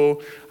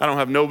school. I don't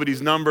have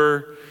nobody's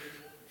number.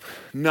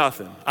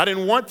 Nothing. I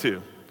didn't want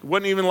to. It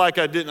wasn't even like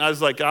I didn't. I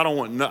was like, I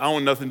want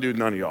nothing to do with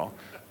none of y'all.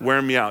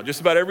 Wearing me out.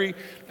 Just about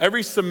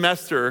every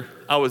semester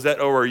I was at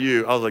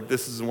ORU, I was like,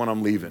 this is when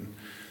I'm leaving.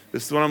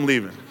 This is when I'm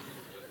leaving.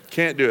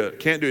 Can't do it.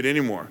 Can't do it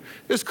anymore.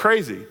 It's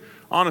crazy,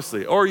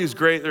 honestly. ORU's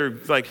great. They're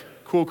like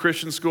cool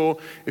Christian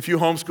school. If you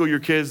homeschool your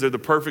kids, they're the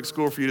perfect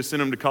school for you to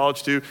send them to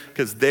college to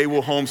because they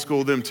will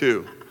homeschool them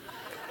too.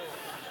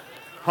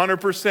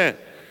 100%.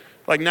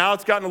 Like now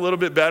it's gotten a little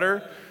bit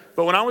better,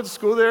 but when I went to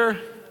school there,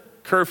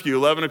 curfew,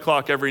 11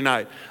 o'clock every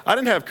night. I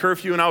didn't have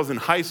curfew when I was in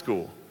high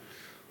school.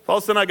 All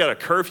of a sudden I got a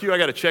curfew, I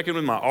got to check in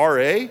with my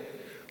RA.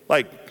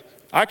 Like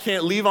I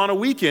can't leave on a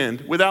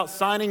weekend without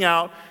signing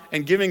out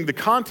and giving the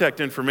contact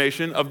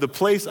information of the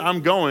place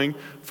I'm going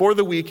for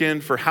the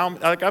weekend for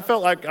I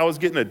felt like I was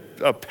getting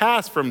a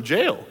pass from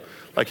jail.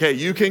 Like, hey,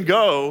 you can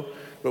go,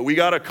 but we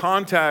got to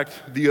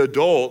contact the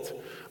adult.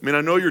 I mean,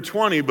 I know you're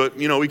 20, but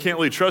we can't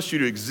really trust you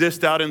to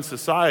exist out in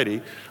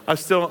society.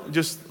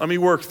 Let me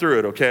work through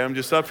it, okay? I'm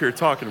just up here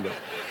talking about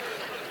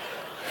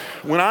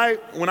it.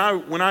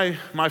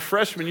 My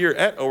freshman year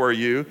at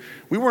ORU,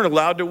 we weren't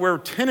allowed to wear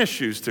tennis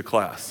shoes to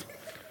class.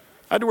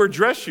 I had to wear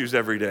dress shoes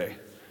every day.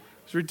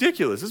 It's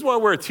ridiculous. This is why I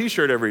wear a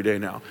t-shirt every day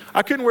now.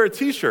 I couldn't wear a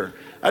t-shirt.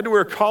 I had to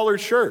wear a collared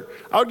shirt.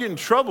 I would get in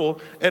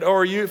trouble at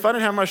ORU if I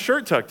didn't have my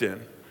shirt tucked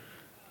in.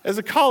 As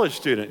a college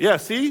student. Yeah,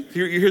 see?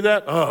 You hear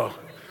that? Oh.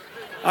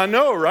 I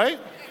know, right?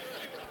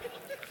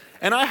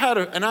 And I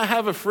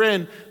have a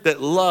friend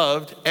that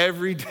loved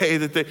every day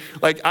that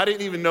I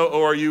didn't even know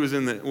ORU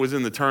was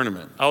in the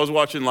tournament. I was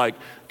watching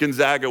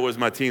Gonzaga was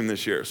my team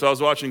this year. So I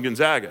was watching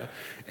Gonzaga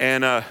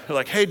and they're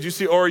like, hey, did you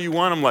see ORU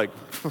won? I'm like,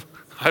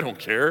 I don't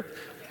care.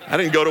 I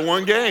didn't go to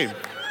one game.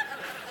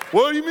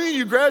 What do you mean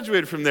you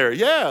graduated from there?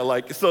 Yeah,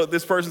 so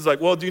this person's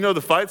like, well, do you know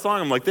the fight song?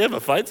 I'm like, they have a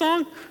fight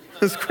song?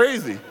 It's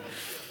crazy.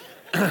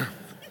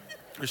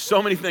 There's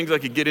so many things I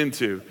could get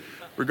into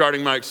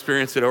regarding my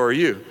experience at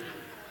ORU.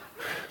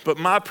 But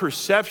my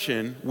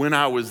perception when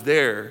I was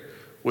there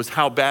was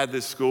how bad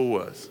this school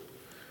was.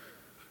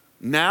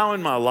 Now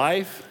in my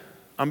life,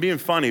 I'm being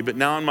funny, but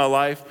now in my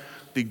life,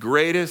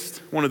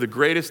 one of the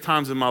greatest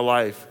times in my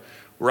life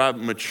where I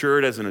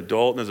matured as an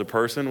adult and as a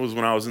person was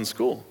when I was in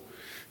school.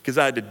 Because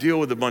I had to deal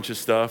with a bunch of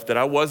stuff that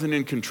I wasn't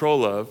in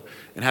control of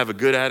and have a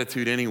good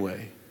attitude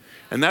anyway.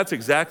 And that's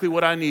exactly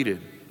what I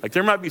needed.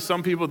 There might be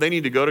some people, they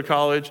need to go to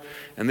college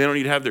and they don't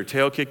need to have their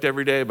tail kicked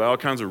every day by all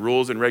kinds of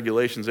rules and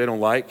regulations they don't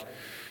like,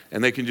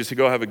 and they can just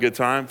go have a good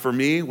time. For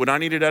me, what I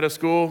needed out of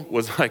school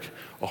was a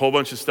whole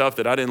bunch of stuff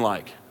that I didn't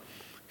like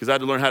because I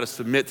had to learn how to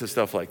submit to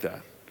stuff like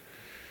that.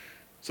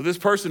 So this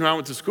person who I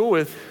went to school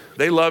with,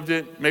 they loved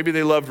it. Maybe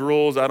they loved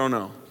rules, I don't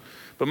know.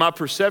 But my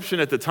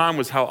perception at the time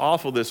was how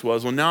awful this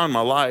was. Well, now in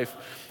my life,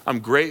 I'm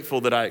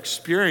grateful that I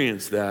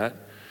experienced that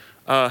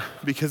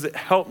because it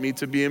helped me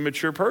to be a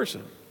mature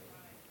person.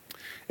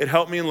 It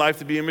helped me in life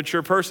to be a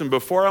mature person.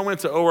 Before I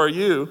went to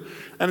ORU,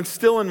 and it's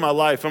still in my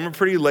life, I'm a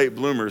pretty late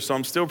bloomer, so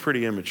I'm still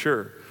pretty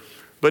immature.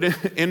 But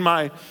in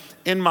my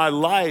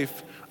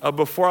life,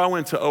 before I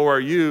went to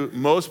ORU,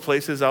 most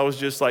places I was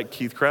just like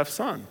Keith Craft's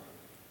son,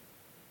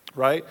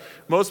 right?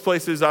 Most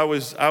places I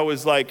was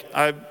like,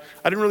 I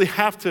didn't really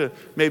have to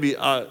maybe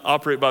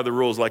operate by the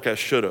rules like I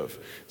should have.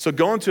 So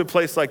going to a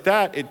place like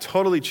that, it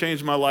totally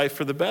changed my life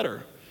for the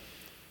better.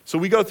 So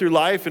we go through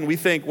life and we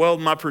think, well,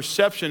 my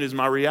perception is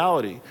my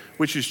reality,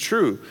 which is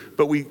true,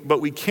 but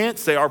we can't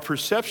say our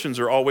perceptions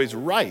are always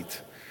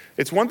right.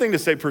 It's one thing to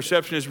say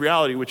perception is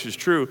reality, which is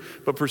true,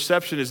 but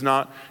perception is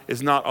not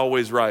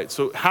always right.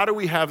 So how do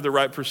we have the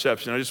right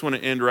perception? I just want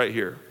to end right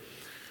here.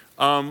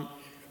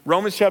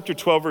 Romans chapter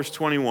 12, verse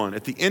 21.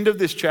 At the end of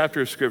this chapter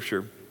of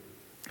scripture,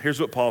 here's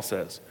what Paul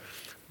says.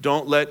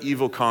 Don't let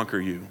evil conquer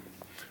you,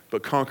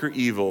 but conquer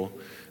evil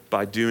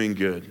by doing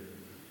good.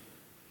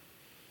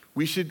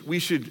 We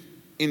should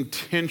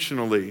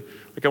intentionally,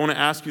 I want to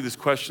ask you this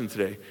question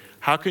today.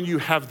 How can you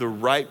have the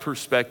right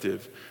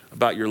perspective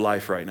about your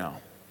life right now?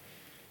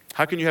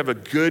 How can you have a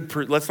good,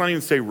 let's not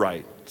even say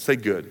right, say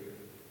good.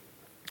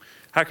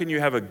 How can you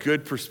have a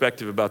good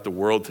perspective about the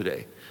world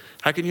today?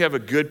 How can you have a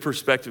good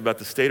perspective about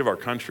the state of our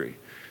country?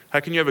 How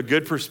can you have a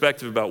good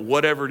perspective about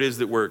whatever it is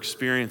that we're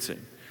experiencing?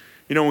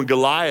 You know, when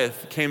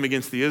Goliath came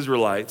against the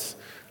Israelites,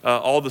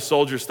 all the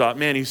soldiers thought,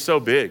 man, he's so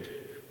big.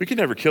 We could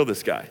never kill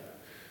this guy.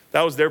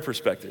 That was their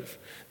perspective.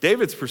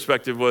 David's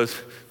perspective was,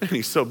 man,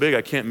 he's so big,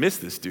 I can't miss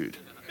this dude.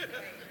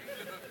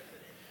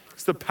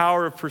 It's the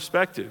power of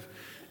perspective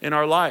in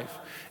our life.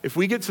 If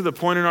we get to the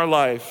point in our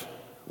life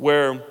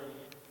where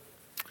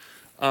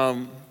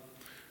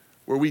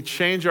we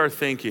change our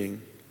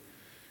thinking,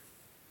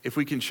 if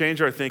we can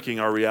change our thinking,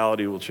 our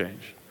reality will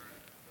change.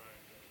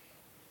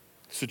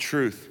 It's the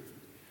truth.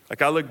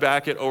 Like I look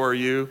back at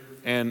ORU,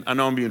 and I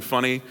know I'm being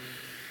funny,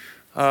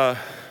 but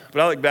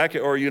I look back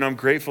at ORU and I'm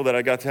grateful that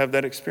I got to have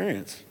that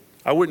experience.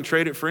 I wouldn't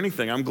trade it for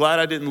anything. I'm glad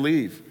I didn't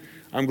leave.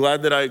 I'm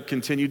glad that I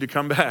continued to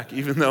come back,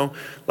 even though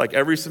like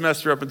every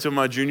semester up until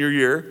my junior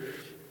year,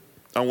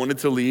 I wanted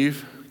to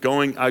leave.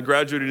 I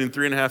graduated in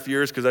 3.5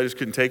 years because I just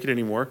couldn't take it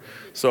anymore.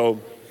 So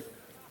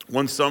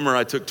one summer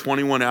I took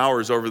 21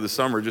 hours over the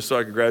summer just so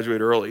I could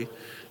graduate early,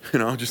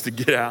 just to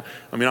get out.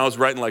 I mean, I was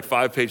writing like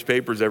 5-page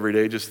papers every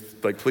day,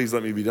 just like, please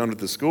let me be done with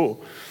the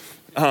school.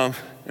 And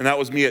that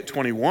was me at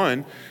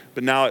 21.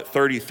 But now at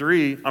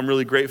 33, I'm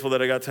really grateful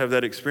that I got to have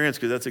that experience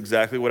because that's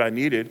exactly what I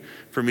needed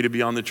for me to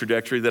be on the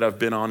trajectory that I've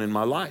been on in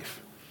my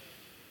life.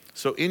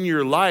 So in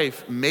your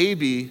life,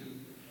 maybe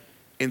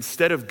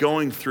instead of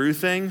going through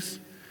things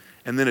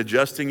and then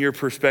adjusting your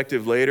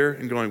perspective later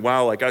and going,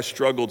 wow, like I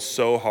struggled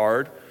so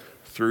hard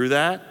through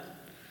that,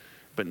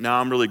 but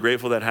now I'm really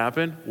grateful that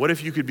happened. What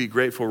if you could be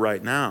grateful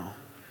right now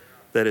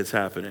that it's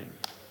happening?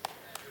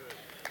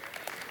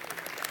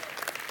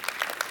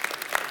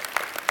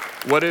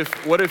 What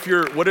if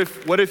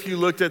you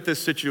looked at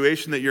this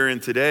situation that you're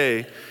in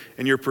today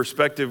and your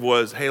perspective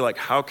was, hey, like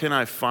how can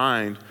I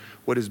find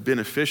what is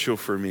beneficial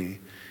for me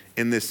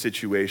in this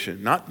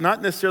situation? Not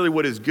necessarily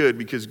what is good,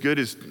 because good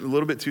is a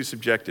little bit too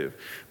subjective,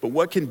 but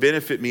what can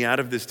benefit me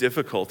out of this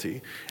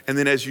difficulty? And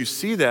then as you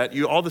see that,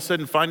 you all of a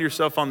sudden find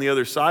yourself on the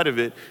other side of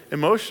it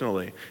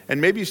emotionally.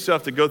 And maybe you still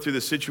have to go through the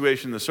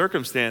situation, the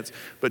circumstance,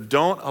 but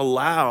don't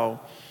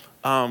allow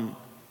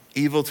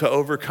evil to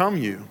overcome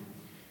you.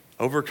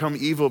 Overcome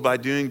evil by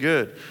doing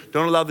good.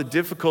 Don't allow the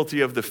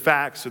difficulty of the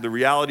facts or the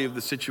reality of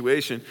the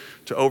situation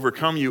to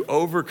overcome you.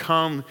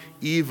 Overcome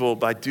evil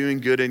by doing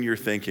good in your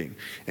thinking.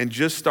 And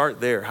just start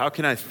there. How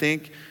can I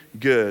think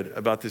good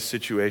about this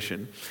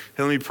situation?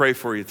 And let me pray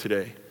for you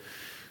today.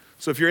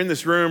 So if you're in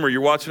this room or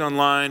you're watching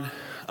online,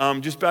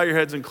 just bow your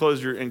heads and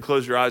close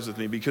your eyes with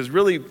me, because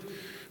really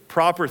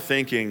proper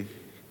thinking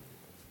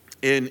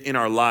in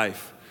our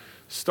life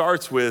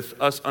starts with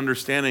us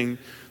understanding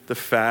the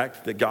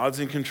fact that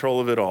God's in control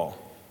of it all.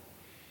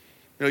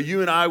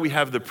 You and I, we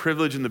have the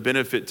privilege and the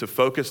benefit to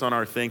focus on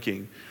our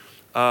thinking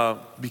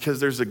because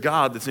there's a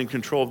God that's in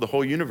control of the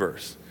whole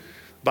universe.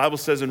 The Bible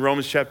says in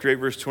Romans chapter 8,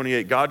 verse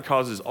 28, God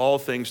causes all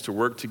things to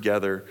work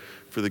together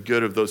for the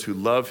good of those who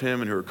love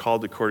him and who are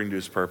called according to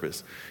his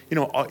purpose.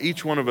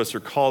 Each one of us are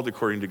called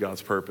according to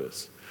God's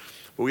purpose.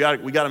 But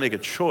we got to make a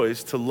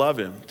choice to love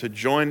him, to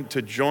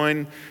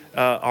join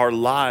our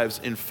lives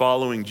in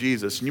following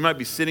Jesus. And you might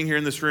be sitting here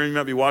in this room, you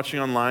might be watching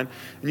online,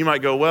 and you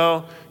might go,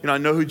 well, I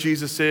know who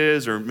Jesus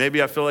is, or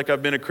maybe I feel like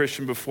I've been a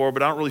Christian before,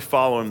 but I don't really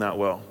follow him that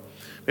well.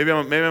 Maybe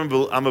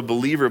I'm a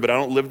believer, but I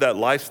don't live that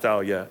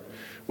lifestyle yet.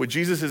 What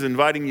Jesus is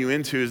inviting you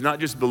into is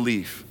not just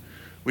belief.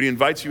 What he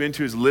invites you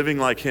into is living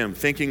like him,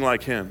 thinking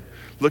like him.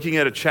 Looking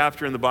at a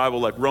chapter in the Bible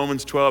like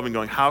Romans 12 and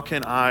going, how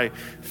can I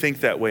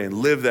think that way and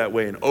live that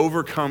way and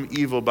overcome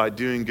evil by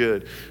doing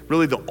good?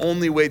 Really, the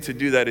only way to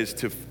do that is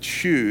to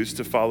choose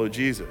to follow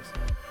Jesus.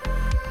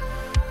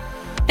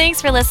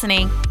 Thanks for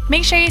listening.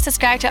 Make sure you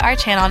subscribe to our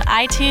channel on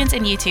iTunes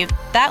and YouTube.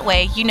 That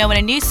way, you know when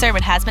a new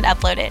sermon has been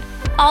uploaded.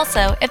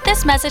 Also, if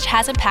this message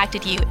has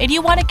impacted you and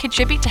you want to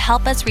contribute to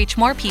help us reach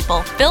more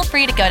people, feel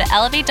free to go to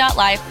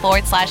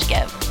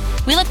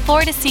elevate.life/give. We look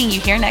forward to seeing you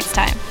here next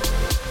time.